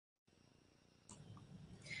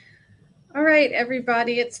All right,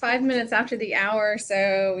 everybody, it's 5 minutes after the hour,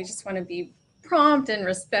 so we just want to be prompt and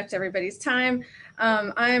respect everybody's time.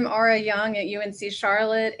 I'm Aura Young at UNC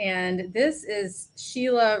Charlotte, and this is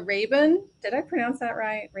Sheila Rabun. Did I pronounce that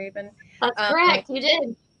right, Rabun? That's Um, correct. You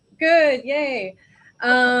did. Good, yay.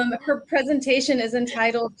 Her presentation is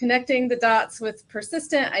entitled Connecting the Dots with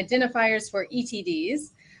Persistent Identifiers for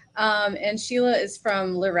ETDs. And Sheila is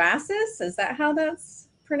from LYRASIS. Is that how that's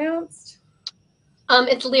pronounced?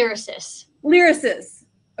 It's LYRASIS. LYRASIS.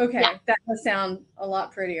 Okay, Yeah. that does sound a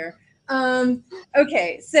lot prettier.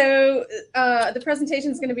 Okay, so the presentation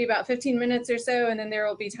is going to be about 15 minutes or so, and then there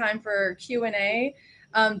will be time for Q&A.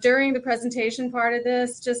 During the presentation part of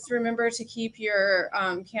this, just remember to keep your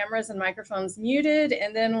cameras and microphones muted,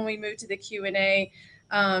 and then when we move to the Q&A,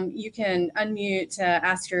 you can unmute to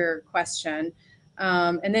ask your question.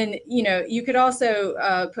 And then, you could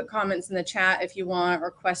also put comments in the chat if you want,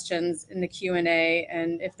 or questions in the Q&A.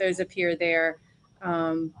 And if those appear there,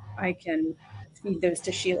 I can feed those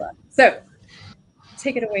to Sheila. So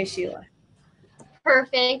take it away, Sheila.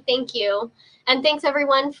 Perfect. Thank you. And thanks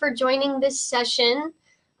everyone for joining this session.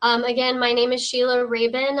 Again, my name is Sheila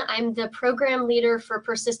Rabun. I'm the program leader for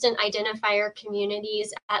persistent identifier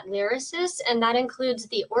communities at LYRASIS, and that includes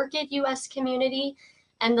the ORCID US community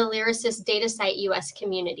and the LYRASIS DataSite US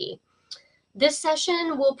community. This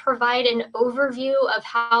session will provide an overview of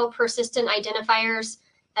how persistent identifiers,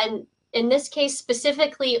 and in this case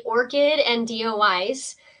specifically ORCID and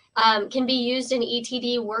DOIs, can be used in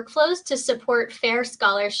ETD workflows to support fair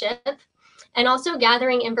scholarship and also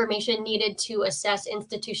gathering information needed to assess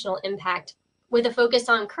institutional impact with a focus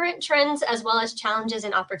on current trends as well as challenges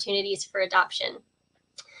and opportunities for adoption.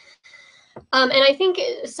 And I think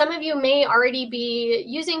some of you may already be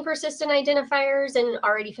using persistent identifiers and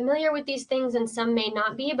already familiar with these things, and some may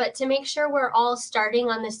not be, but to make sure we're all starting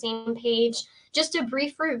on the same page, just a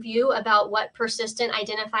brief review about what persistent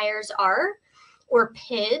identifiers are, or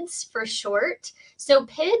PIDs for short. So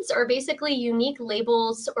PIDs are basically unique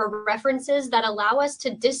labels or references that allow us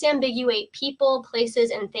to disambiguate people,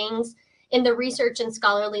 places, and things in the research and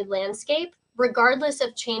scholarly landscape, regardless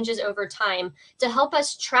of changes over time, to help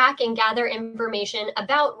us track and gather information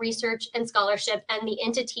about research and scholarship and the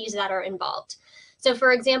entities that are involved. So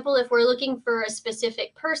for example, if we're looking for a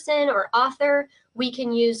specific person or author, we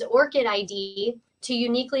can use ORCID ID to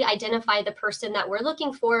uniquely identify the person that we're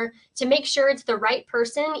looking for to make sure it's the right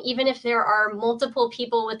person, even if there are multiple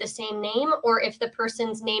people with the same name or if the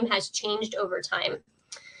person's name has changed over time.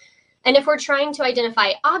 And if we're trying to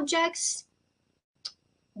identify objects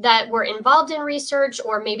that were involved in research,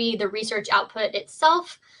 or maybe the research output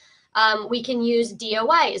itself, we can use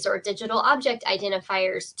DOIs, or digital object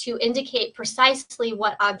identifiers, to indicate precisely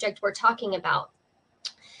what object we're talking about.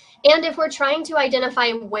 And if we're trying to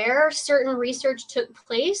identify where certain research took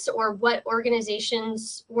place or what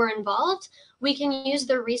organizations were involved, we can use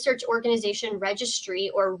the Research Organization Registry,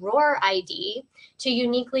 or ROR ID, to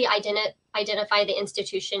uniquely identify the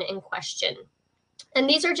institution in question. And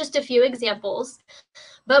these are just a few examples.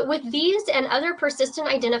 But with these and other persistent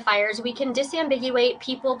identifiers, we can disambiguate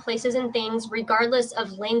people, places, and things regardless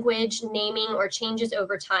of language, naming, or changes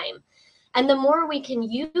over time. And the more we can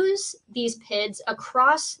use these PIDs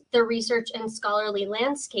across the research and scholarly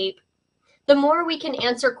landscape, the more we can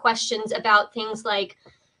answer questions about things like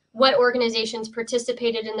what organizations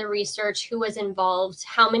participated in the research, who was involved,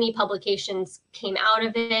 how many publications came out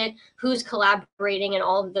of it, who's collaborating, and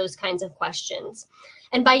all of those kinds of questions.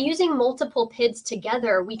 And by using multiple PIDs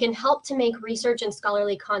together, we can help to make research and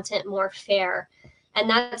scholarly content more fair. And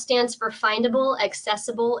that stands for findable,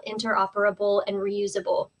 accessible, interoperable, and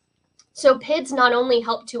reusable. So PIDs not only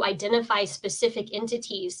help to identify specific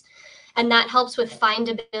entities, and that helps with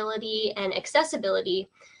findability and accessibility,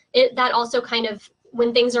 that also kind of,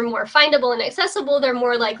 when things are more findable and accessible, they're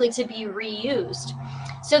more likely to be reused.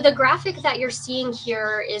 So the graphic that you're seeing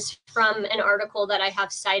here is from an article that I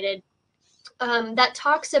have cited that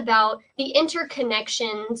talks about the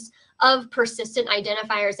interconnections of persistent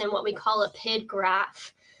identifiers in what we call a PID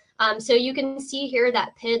graph. So you can see here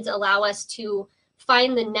that PIDs allow us to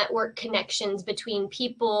find the network connections between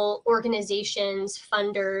people, organizations,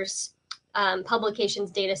 funders,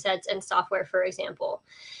 publications, data sets, and software, for example.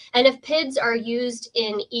 And if PIDs are used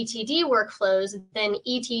in ETD workflows, then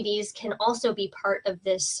ETDs can also be part of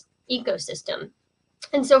this ecosystem.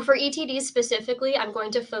 And so for ETDs specifically, I'm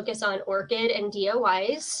going to focus on ORCID and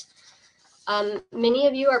DOIs. Many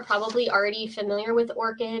of you are probably already familiar with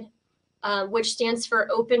ORCID, which stands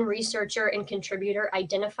for Open Researcher and Contributor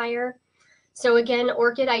Identifier. So again,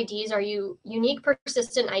 ORCID IDs are unique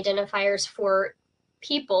persistent identifiers for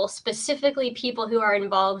people, specifically people who are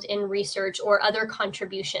involved in research or other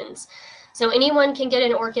contributions. So anyone can get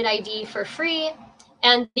an ORCID ID for free.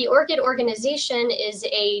 And the ORCID organization is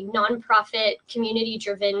a nonprofit,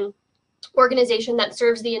 community-driven organization that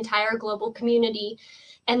serves the entire global community.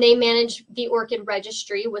 And they manage the ORCID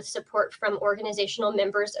registry with support from organizational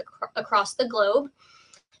members across the globe.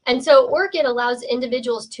 And so ORCID allows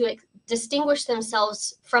individuals to distinguish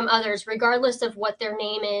themselves from others, regardless of what their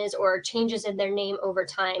name is or changes in their name over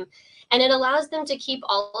time. And it allows them to keep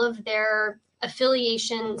all of their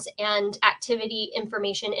affiliations and activity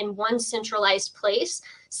information in one centralized place,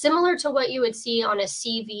 similar to what you would see on a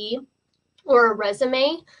CV or a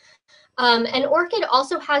resume. And ORCID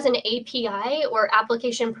also has an API, or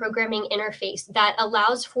application programming interface, that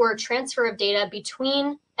allows for transfer of data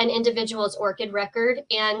between an individual's ORCID record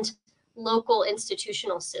and local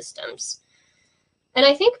institutional systems. And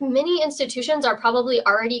I think many institutions are probably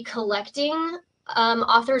already collecting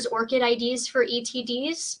authors' ORCID IDs for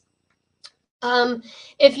ETDs.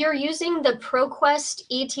 If you're using the ProQuest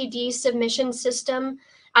ETD submission system,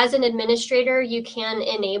 as an administrator, you can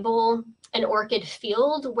enable an ORCID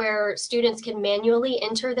field where students can manually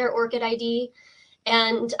enter their ORCID ID.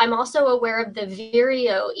 And I'm also aware of the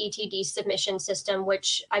Vireo ETD submission system,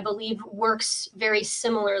 which I believe works very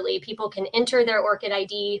similarly. People can enter their ORCID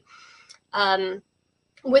ID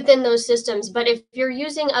within those systems. But if you're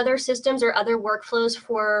using other systems or other workflows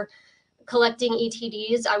for collecting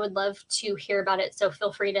ETDs, I would love to hear about it. So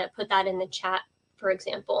feel free to put that in the chat, for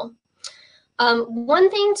example.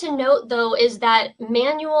 One thing to note, though, is that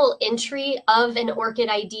manual entry of an ORCID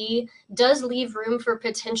ID does leave room for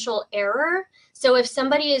potential error. So if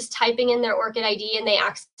somebody is typing in their ORCID ID and they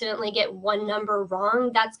accidentally get one number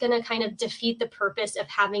wrong, that's going to kind of defeat the purpose of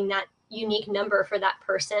having that unique number for that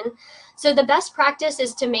person. So the best practice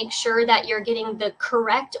is to make sure that you're getting the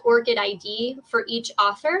correct ORCID ID for each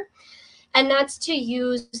author. And that's to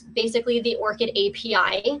use basically the ORCID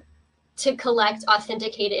API to collect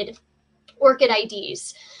authenticated ORCID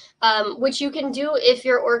IDs, which you can do if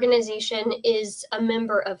your organization is a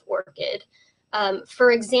member of ORCID.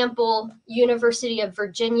 For example, University of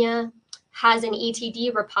Virginia has an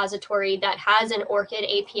ETD repository that has an ORCID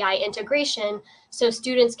API integration, so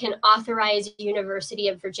students can authorize University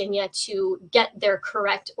of Virginia to get their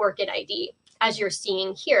correct ORCID ID, as you're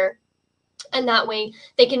seeing here. And that way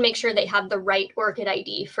they can make sure they have the right ORCID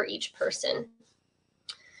ID for each person.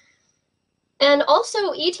 And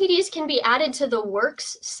also, ETDs can be added to the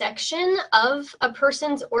works section of a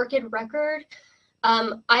person's ORCID record,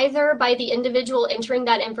 either by the individual entering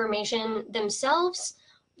that information themselves.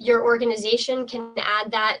 Your organization can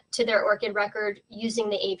add that to their ORCID record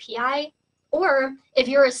using the API, or if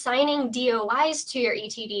you're assigning DOIs to your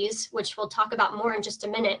ETDs, which we'll talk about more in just a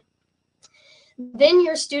minute, then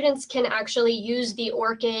your students can actually use the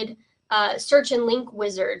ORCID search and link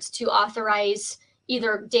wizards to authorize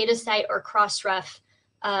either DataCite or Crossref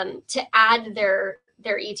to add their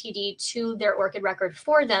ETD to their ORCID record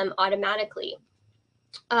for them automatically.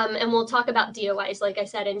 And we'll talk about DOIs, like I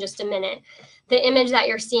said, in just a minute. The image that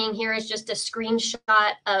you're seeing here is just a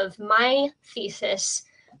screenshot of my thesis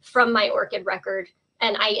from my ORCID record,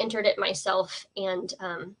 and I entered it myself, and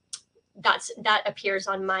that appears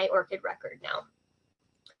on my ORCID record now.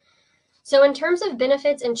 So in terms of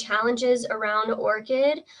benefits and challenges around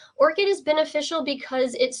ORCID, ORCID is beneficial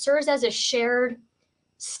because it serves as a shared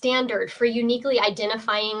standard for uniquely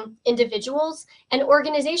identifying individuals, and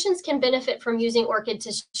organizations can benefit from using ORCID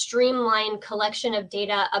to streamline collection of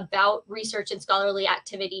data about research and scholarly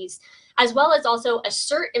activities, as well as also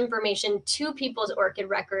assert information to people's ORCID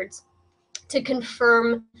records to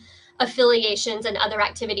confirm affiliations and other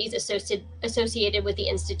activities associated with the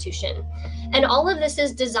institution. And all of this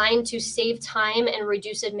is designed to save time and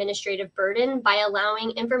reduce administrative burden by allowing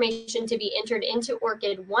information to be entered into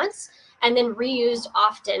ORCID once and then reused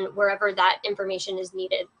often wherever that information is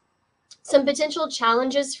needed. Some potential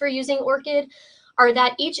challenges for using ORCID are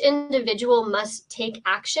that each individual must take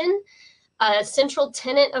action. A central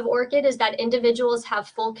tenet of ORCID is that individuals have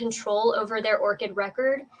full control over their ORCID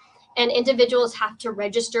record, and individuals have to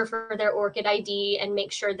register for their ORCID ID and make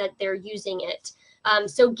sure that they're using it.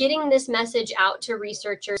 So getting this message out to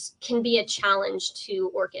researchers can be a challenge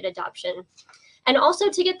to ORCID adoption. And also,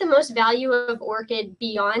 to get the most value of ORCID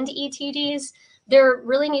beyond ETDs, there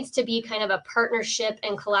really needs to be kind of a partnership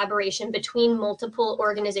and collaboration between multiple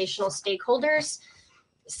organizational stakeholders,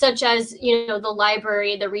 such as, you know, the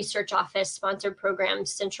library, the research office, sponsored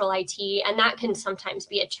programs, central IT, and that can sometimes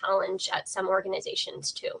be a challenge at some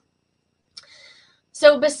organizations too.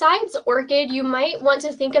 So besides ORCID, you might want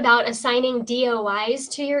to think about assigning DOIs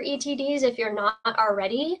to your ETDs if you're not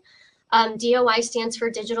already. DOI stands for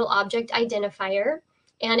Digital Object Identifier,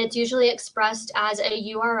 and it's usually expressed as a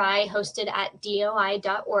URI hosted at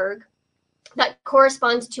doi.org that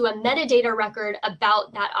corresponds to a metadata record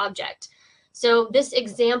about that object. So this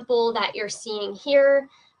example that you're seeing here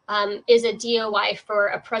is a DOI for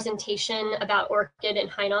a presentation about ORCID and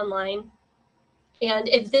Hein Online. And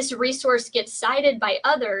if this resource gets cited by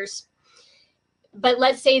others, but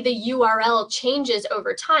let's say the URL changes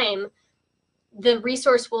over time, the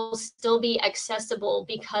resource will still be accessible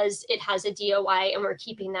because it has a DOI and we're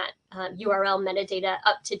keeping that URL metadata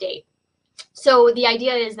up to date. So the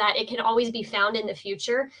idea is that it can always be found in the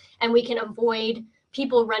future, and we can avoid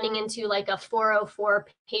people running into like a 404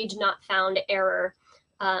 page not found error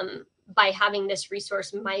by having this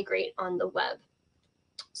resource migrate on the web.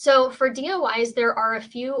 So for DOIs, there are a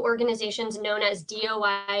few organizations known as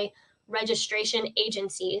DOI registration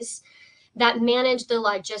agencies that manage the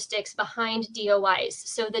logistics behind DOIs.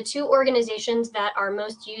 So the two organizations that are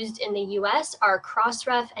most used in the US are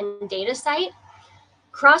Crossref and DataCite.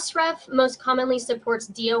 Crossref most commonly supports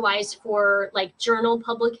DOIs for like journal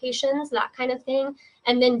publications, that kind of thing.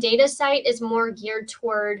 And then DataCite is more geared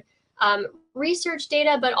toward research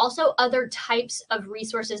data, but also other types of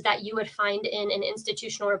resources that you would find in an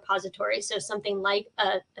institutional repository. So something like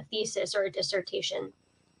a thesis or a dissertation.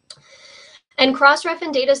 And Crossref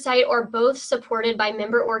and DataCite are both supported by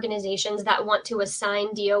member organizations that want to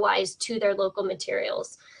assign DOIs to their local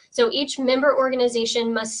materials. So each member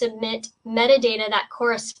organization must submit metadata that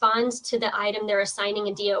corresponds to the item they're assigning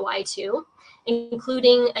a DOI to,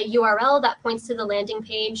 including a URL that points to the landing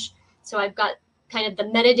page. So I've got kind of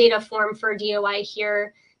the metadata form for DOI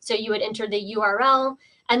here. So you would enter the URL.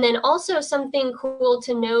 And then also something cool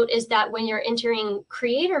to note is that when you're entering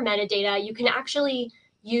creator metadata, you can actually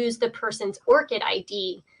use the person's ORCID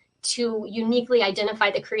ID to uniquely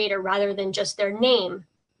identify the creator rather than just their name.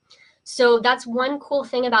 So that's one cool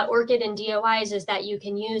thing about ORCID and DOIs is that you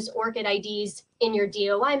can use ORCID IDs in your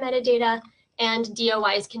DOI metadata, and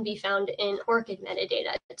DOIs can be found in ORCID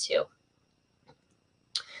metadata too.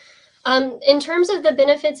 In terms of the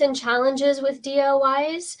benefits and challenges with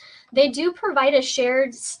DOIs, they do provide a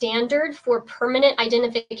shared standard for permanent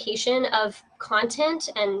identification of content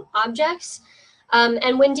and objects.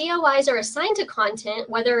 And when DOIs are assigned to content,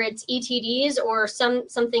 whether it's ETDs or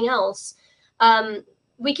something else,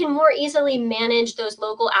 we can more easily manage those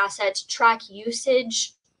local assets, track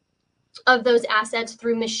usage of those assets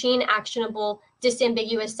through machine actionable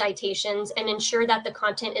disambiguous citations, and ensure that the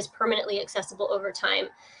content is permanently accessible over time.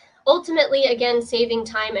 Ultimately, again, saving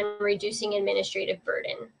time and reducing administrative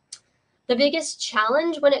burden. The biggest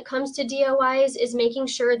challenge when it comes to DOIs is making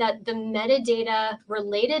sure that the metadata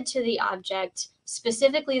related to the object,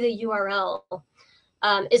 specifically the URL,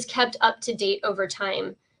 is kept up to date over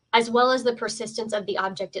time, as well as the persistence of the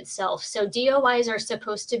object itself. So DOIs are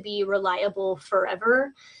supposed to be reliable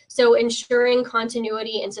forever. So ensuring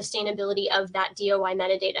continuity and sustainability of that DOI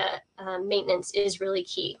metadata maintenance is really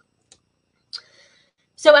key.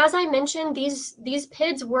 So as I mentioned, these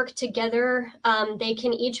PIDs work together. They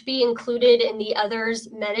can each be included in the other's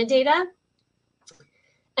metadata.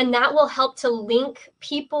 And that will help to link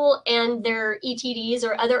people and their ETDs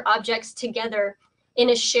or other objects together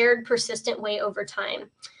in a shared persistent way over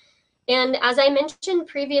time. And as I mentioned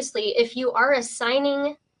previously, if you are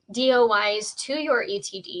assigning DOIs to your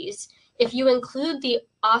ETDs, if you include the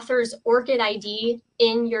author's ORCID ID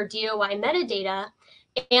in your DOI metadata,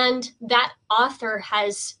 and that author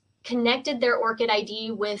has connected their ORCID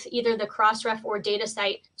ID with either the Crossref or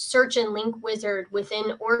DataCite search and link wizard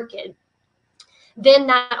within ORCID, then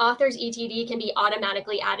that author's ETD can be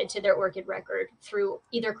automatically added to their ORCID record through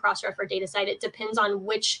either Crossref or DataCite. It depends on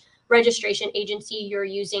which registration agency you're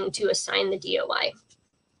using to assign the DOI.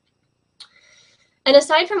 And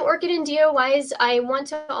aside from ORCID and DOIs, I want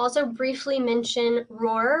to also briefly mention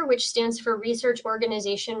ROR, which stands for Research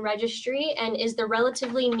Organization Registry, and is the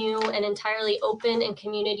relatively new and entirely open and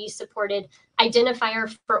community-supported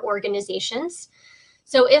identifier for organizations.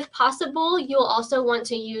 So if possible, you'll also want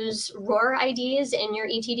to use ROR IDs in your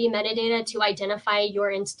ETD metadata to identify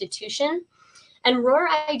your institution. And ROR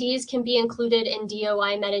IDs can be included in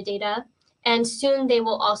DOI metadata, and soon they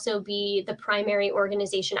will also be the primary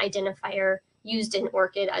organization identifier used in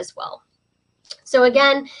ORCID as well. So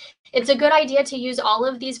again, it's a good idea to use all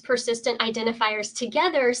of these persistent identifiers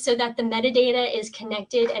together so that the metadata is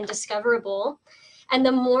connected and discoverable. And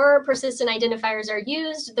the more persistent identifiers are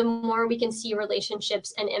used, the more we can see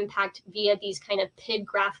relationships and impact via these kind of PID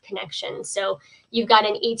graph connections. So you've got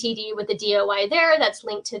an ETD with a DOI there that's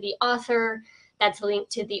linked to the author, that's linked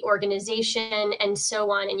to the organization, and so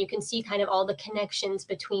on. And you can see kind of all the connections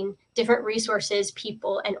between different resources,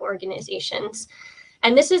 people, and organizations.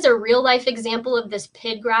 And this is a real life example of this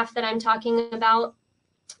PID graph that I'm talking about.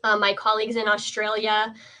 My colleagues in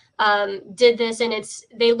Australia did this, and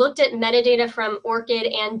they looked at metadata from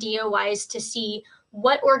ORCID and DOIs to see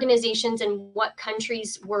what organizations and what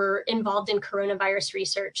countries were involved in coronavirus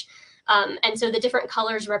research. And so the different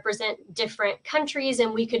colors represent different countries,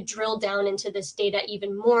 and we could drill down into this data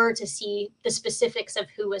even more to see the specifics of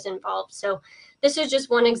who was involved. So this is just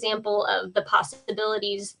one example of the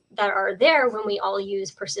possibilities that are there when we all use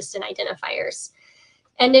persistent identifiers.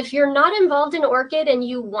 And if you're not involved in ORCID and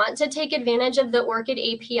you want to take advantage of the ORCID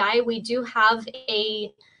API, we do have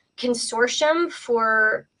a consortium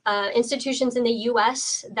for institutions in the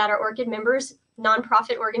US that are ORCID members.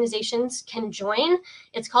 Nonprofit organizations can join.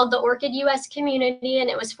 It's called the ORCID US Community, and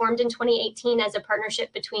it was formed in 2018 as a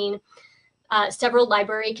partnership between several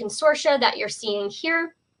library consortia that you're seeing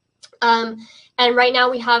here. And right now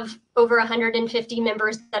we have over 150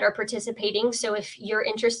 members that are participating. So if you're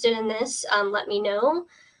interested in this, let me know.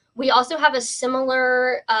 We also have a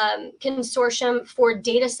similar consortium for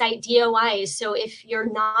data site DOIs. So if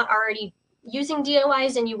you're not already using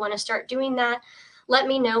DOIs and you want to start doing that, let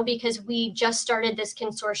me know, because we just started this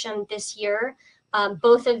consortium this year.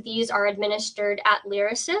 Both of these are administered at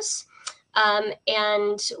LYRASIS,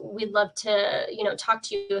 and we'd love to, talk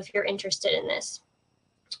to you if you're interested in this.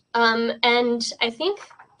 And I think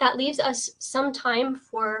that leaves us some time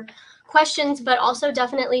for questions, but also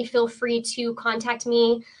definitely feel free to contact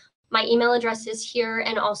me. My email address is here,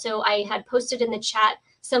 and also I had posted in the chat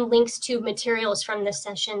some links to materials from this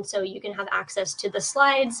session so you can have access to the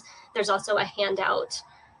slides. There's also a handout.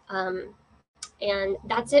 And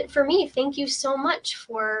that's it for me. Thank you so much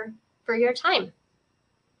for your time.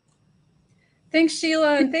 Thanks,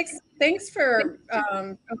 Sheila, and thanks for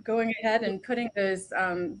going ahead and putting those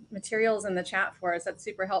materials in the chat for us. That's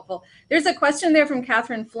super helpful. There's a question there from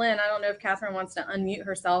Catherine Flynn. I don't know if Catherine wants to unmute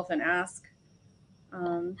herself and ask.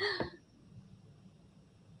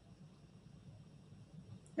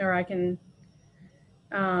 Or I can,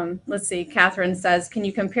 let's see, Catherine says, can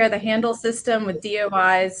you compare the handle system with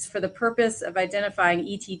DOIs for the purpose of identifying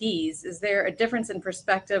ETDs? Is there a difference in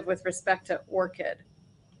perspective with respect to ORCID?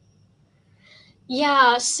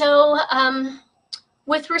 Yeah, so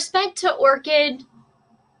with respect to ORCID,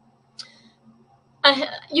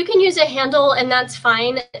 you can use a handle and that's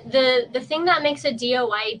fine. The thing that makes a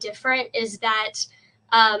DOI different is that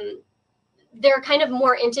there are kind of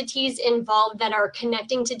more entities involved that are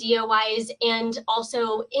connecting to DOIs and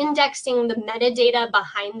also indexing the metadata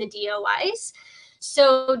behind the DOIs.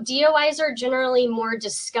 So DOIs are generally more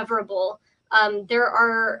discoverable. There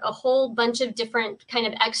are a whole bunch of different kind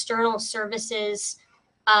of external services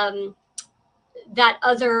that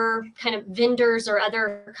other kind of vendors or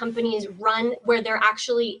other companies run where they're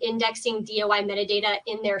actually indexing DOI metadata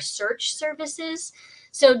in their search services.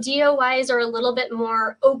 So DOIs are a little bit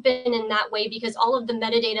more open in that way because all of the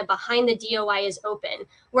metadata behind the DOI is open,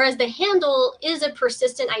 whereas the handle is a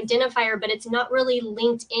persistent identifier, but it's not really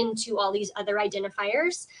linked into all these other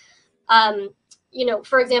identifiers.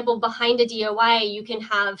 For example, behind a DOI, you can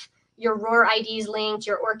have your ROR IDs linked,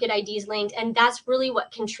 your ORCID IDs linked, and that's really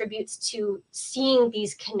what contributes to seeing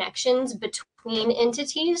these connections between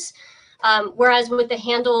entities. Whereas with the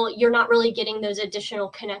handle, you're not really getting those additional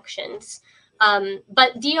connections.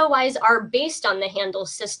 But DOIs are based on the handle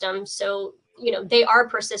system. So, they are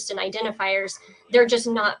persistent identifiers. They're just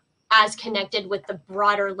not as connected with the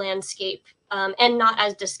broader landscape and not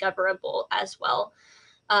as discoverable as well.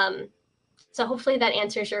 So hopefully that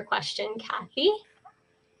answers your question, Kathy.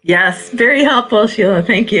 Yes, very helpful, Sheila.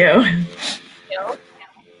 Thank you.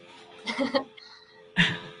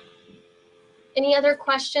 Any other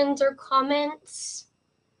questions or comments?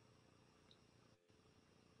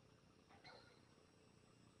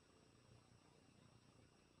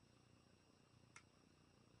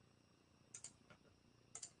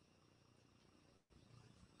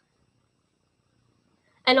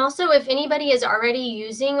 And also, if anybody is already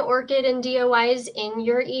using ORCID and DOIs in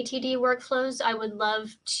your ETD workflows, I would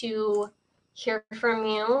love to hear from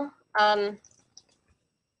you.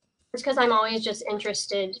 Just because I'm always just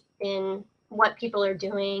interested in what people are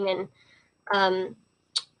doing. And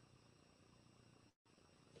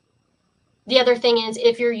the other thing is,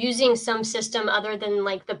 if you're using some system other than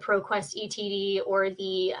like the ProQuest ETD or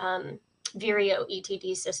the Vireo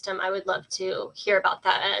ETD system, I would love to hear about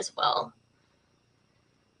that as well.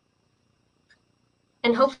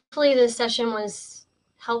 And hopefully this session was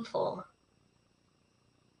helpful.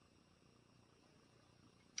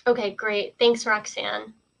 Okay, great. Thanks,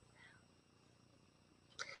 Roxanne.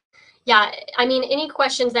 Yeah, I mean, any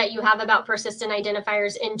questions that you have about persistent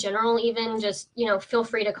identifiers in general, even just, feel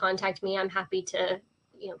free to contact me. I'm happy to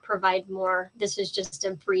provide more. This is just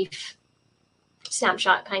a brief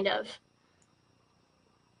snapshot kind of.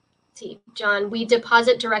 Let's see, John, we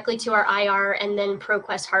deposit directly to our IR and then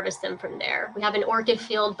ProQuest harvest them from there. We have an ORCID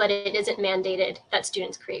field, but it isn't mandated that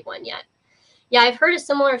students create one yet. Yeah, I've heard a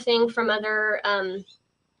similar thing from other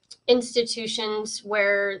institutions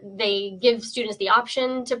where they give students the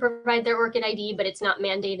option to provide their ORCID ID, but it's not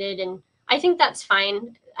mandated. And I think that's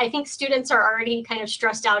fine. I think students are already kind of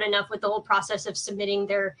stressed out enough with the whole process of submitting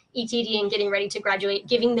their ETD and getting ready to graduate,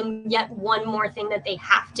 giving them yet one more thing that they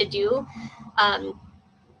have to do.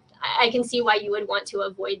 I can see why you would want to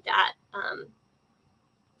avoid that.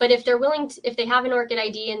 But if they're willing to, if they have an ORCID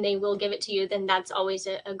ID and they will give it to you, then that's always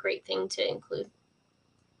a great thing to include.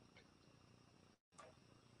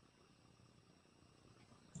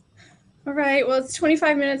 All right, well, it's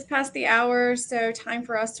 25 minutes past the hour, so time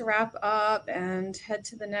for us to wrap up and head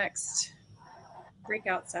to the next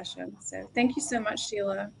breakout session. So thank you so much,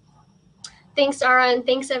 Sheila. Thanks, Ara, and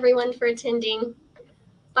thanks everyone for attending.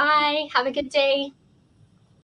 Bye, have a good day.